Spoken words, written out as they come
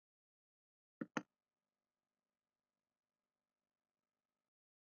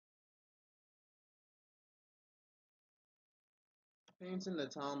Painting the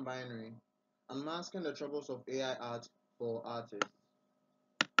Town Binary, Unmasking the Troubles of AI Art for Artists.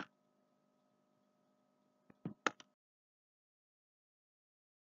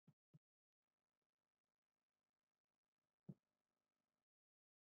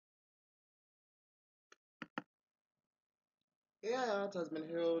 AI art has been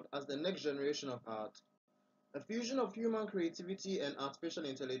hailed as the next generation of art. A fusion of human creativity and artificial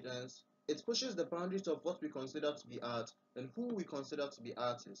intelligence, it pushes the boundaries of what we consider to be art and who we consider to be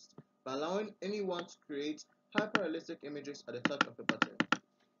artists, by allowing anyone to create hyper-realistic images at the touch of a button.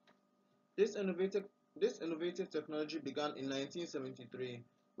 This innovative, this innovative technology began in 1973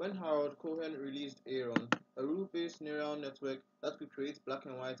 when Harold Cohen released Aaron, a rule-based neural network that could create black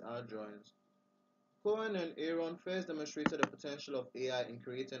and white art drawings. Cohen and Aaron first demonstrated the potential of AI in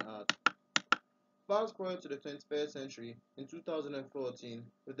creating art. Fast forward to the 21st century, in 2014,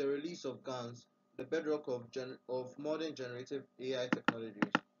 with the release of GANs, the bedrock of modern generative AI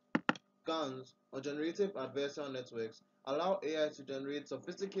technologies. GANs, or generative adversarial networks, allow AI to generate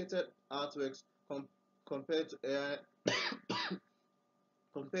sophisticated artworks compared to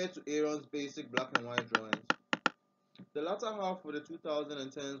compared to Aaron's basic black and white drawings. The latter half of the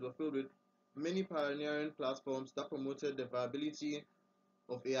 2010s were filled with many pioneering platforms that promoted the viability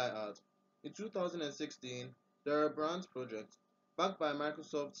of AI art. In 2016, the Rebrand project, backed by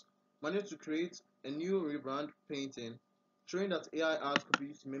Microsoft, managed to create a new rebrand painting, showing that AI art could be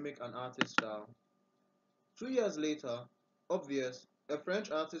used to mimic an artist's style. 2 years later, Obvious, a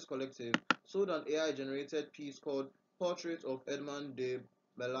French artist collective, sold an AI-generated piece called Portrait of Edmond de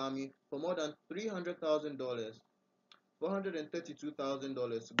Bellamy for more than $300,000,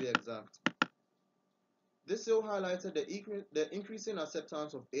 $432,000 to be exact. This sale highlighted the increasing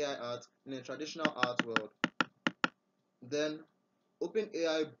acceptance of AI art in the traditional art world. Then,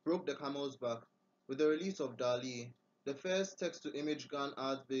 OpenAI broke the camel's back with the release of DALL-E, the first text-to-image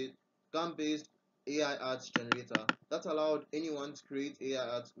GAN-based AI art generator that allowed anyone to create AI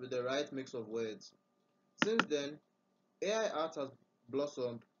art with the right mix of words. Since then, AI art has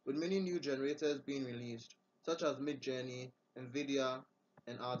blossomed, with many new generators being released, such as Midjourney, NVIDIA,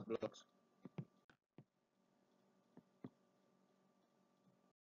 and Artblocks.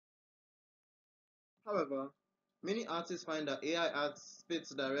 However, many artists find that AI art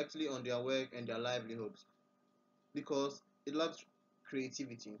spits directly on their work and their livelihoods because it lacks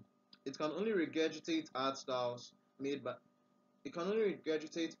creativity. It can only regurgitate art styles made by it can only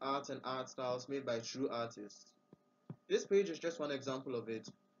regurgitate art and art styles made by true artists. This page is just one example of it,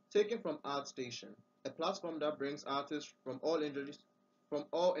 taken from ArtStation, a platform that brings artists from all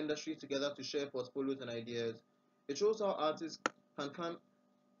industries together to share portfolios and ideas. It shows how artists can come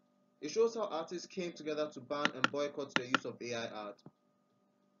it shows how artists came together to ban and boycott the use of AI art.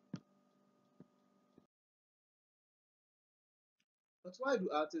 But why do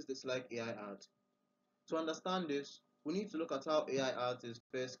artists dislike AI art? To understand this, we need to look at how AI art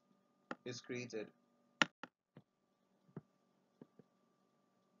is created.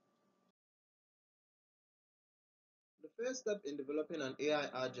 The first step in developing an AI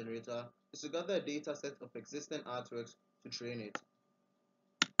art generator is to gather a data set of existing artworks to train it.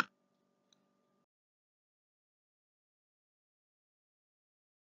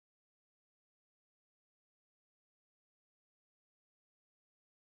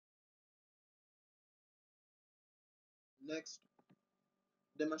 Next,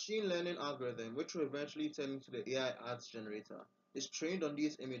 the machine learning algorithm, which will eventually turn into the AI art generator, is trained on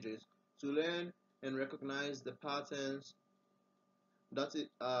these images to learn and recognize the patterns that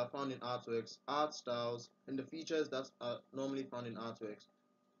are found in artworks, art styles, and the features that are normally found in artworks.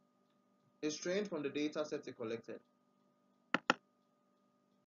 It's trained from the data set it collected.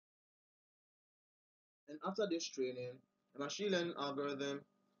 And after this training, the machine learning algorithm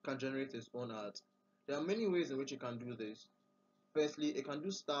can generate its own art. There are many ways in which it can do this. Firstly, it can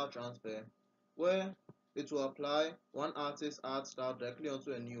do style transfer, where it will apply one artist's art style directly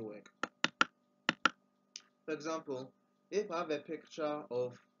onto a new work. For example, if I have a picture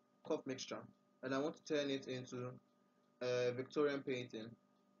of cough mixture and I want to turn it into a Victorian painting,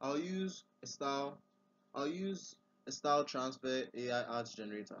 I'll use a style I'll use a style transfer AI art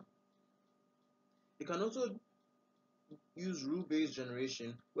generator. It can also use rule-based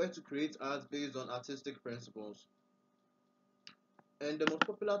generation, where to create art based on artistic principles. And the most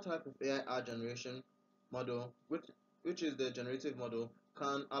popular type of AI art generation model, which is the generative model,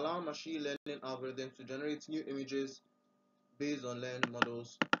 can allow machine learning algorithms to generate new images based on learned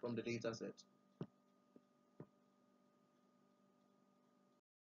models from the dataset.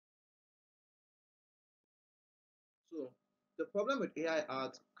 So, the problem with AI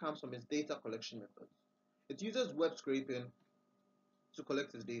art comes from its data collection methods. It uses web scraping to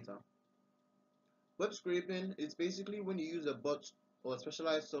collect his data. Web scraping is basically when you use a bot or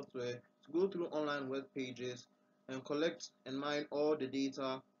specialized software to go through online web pages and collect and mine all the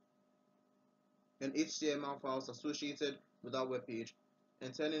data and HTML files associated with that web page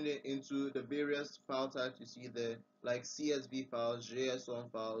and turning it into the various file types you see there, like CSV files,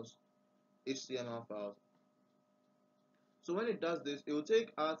 JSON files, HTML files. So when it does this, it will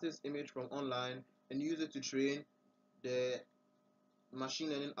take artist image from online and use it to train the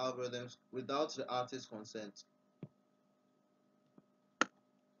machine learning algorithms without the artist's consent.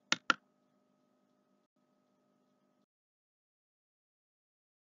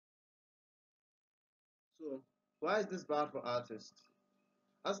 So why is this bad for artists?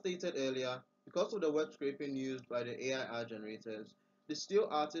 As stated earlier, because of the web scraping used by the AI art generators, they steal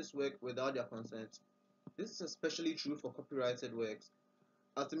artists' work without their consent. This is especially true for copyrighted works,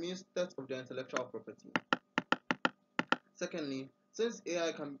 as it means theft of their intellectual property. Secondly, since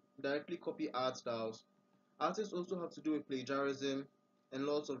AI can directly copy art styles, artists also have to do with plagiarism and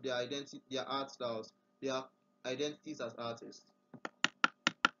loss of their art styles, their identities as artists.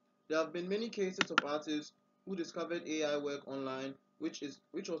 There have been many cases of artists who discovered AI work online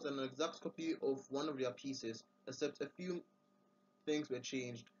which was an exact copy of one of their pieces, except a few things were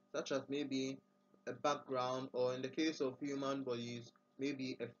changed, such as maybe a background, or in the case of human bodies,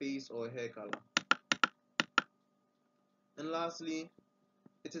 maybe a face or a hair color. And lastly,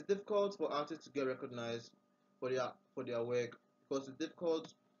 it is difficult for artists to get recognized for their work because it's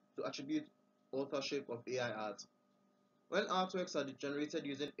difficult to attribute authorship of AI art. When artworks are generated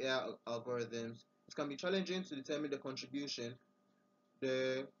using AI algorithms, it can be challenging to determine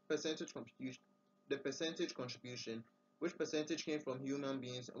the percentage contribution, which percentage came from human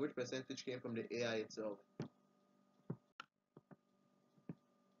beings and which percentage came from the AI itself.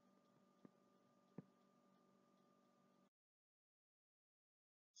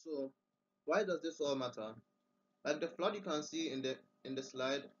 So, why does this all matter? Like the flood you can see in the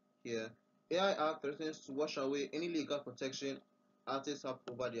slide here, AI art threatens to wash away any legal protection artists have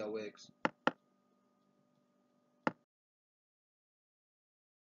over their works.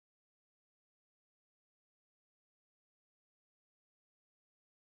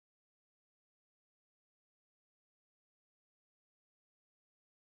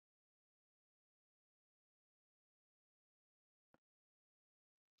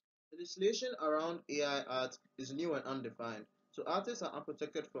 The legislation around AI art is new and undefined, so artists are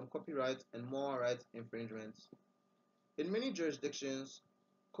unprotected from copyright and moral rights infringements. In many jurisdictions,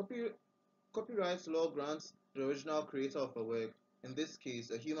 copy, copyright law grants the original creator of a work, in this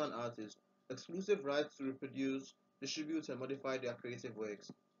case a human artist, exclusive rights to reproduce, distribute and modify their creative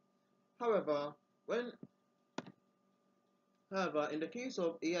works. However, when however, in the case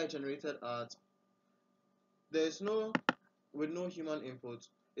of AI generated art, there is no with no human input.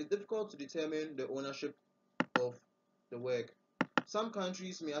 It's difficult to determine the ownership of the work. Some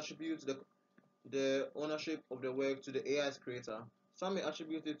countries may attribute the ownership of the work to the AI's creator. Some may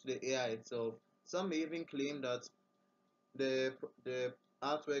attribute it to the AI itself. Some may even claim that the the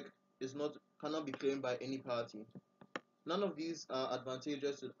artwork is not cannot be claimed by any party. None of these are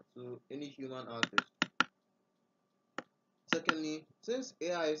advantageous to any human artist. Secondly, since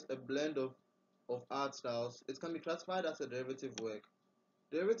AI is a blend of art styles, it can be classified as a derivative work.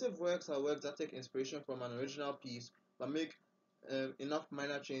 Derivative works are works that take inspiration from an original piece but make enough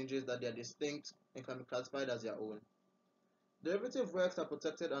minor changes that they are distinct and can be classified as their own. Derivative works are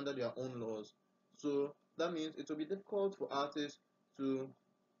protected under their own laws, so that means it will be difficult for artists to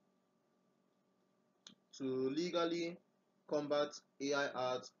legally combat AI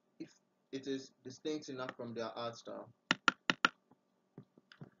art if it is distinct enough from their art style.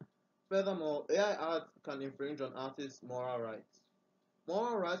 Furthermore, AI art can infringe on artists' moral rights.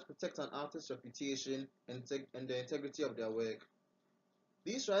 Moral rights protect an artist's reputation and the integrity of their work.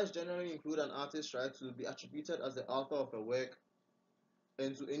 These rights generally include an artist's right to be attributed as the author of a work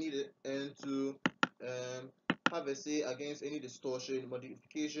and to um, have a say against any distortion,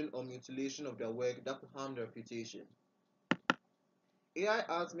 modification, or mutilation of their work that could harm their reputation. AI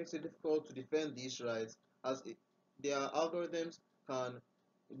art makes it difficult to defend these rights as their algorithms can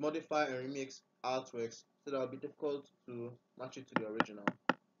modify and remix artworks, so that will be difficult to match it to the original.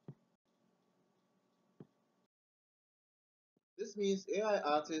 This means AI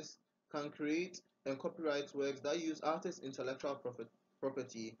artists can create and copyright works that use artists' intellectual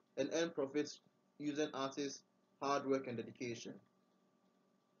property and earn profits using artists' hard work and dedication.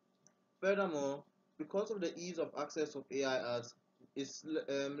 Furthermore, because of the ease of access of AI art, its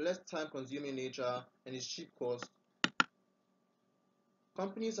less time-consuming nature and its cheap cost,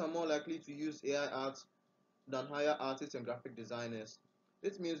 companies are more likely to use AI art than hire artists and graphic designers.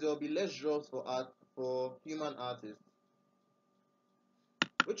 This means there will be less jobs for human artists,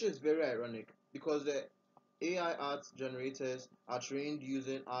 which is very ironic because the AI art generators are trained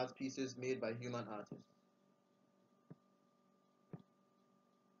using art pieces made by human artists.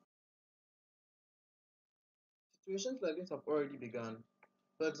 Situations like this have already begun.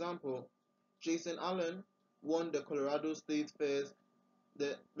 For example, Jason Allen won the Colorado State Fair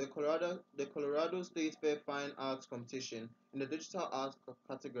Fine Arts competition in the digital art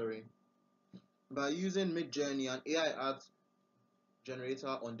category by using Midjourney, an AI art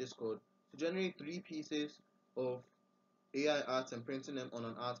generator on Discord, to generate three pieces of AI art and printing them on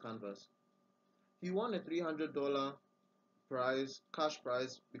an art canvas. He won a $300 cash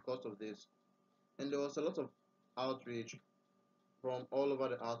prize because of this, and there was a lot of outrage from all over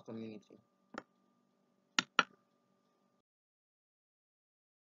the art community.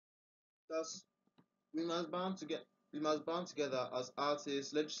 Thus, we must band together. We must band together as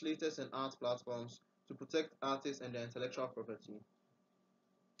artists, legislators, and art platforms to protect artists and their intellectual property.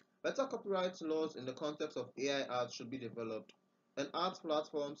 Better copyright laws in the context of AI art should be developed, and art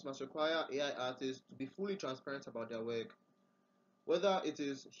platforms must require AI artists to be fully transparent about their work, whether it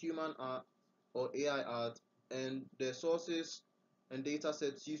is human art or AI art, and the sources and data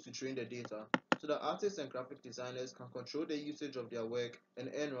sets used to train the data, so that artists and graphic designers can control the usage of their work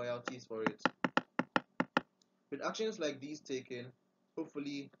and earn royalties for it. With actions like these taken,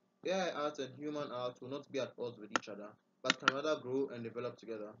 hopefully, AI art and human art will not be at odds with each other, but can rather grow and develop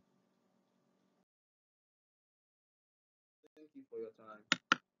together. Thank you for your time.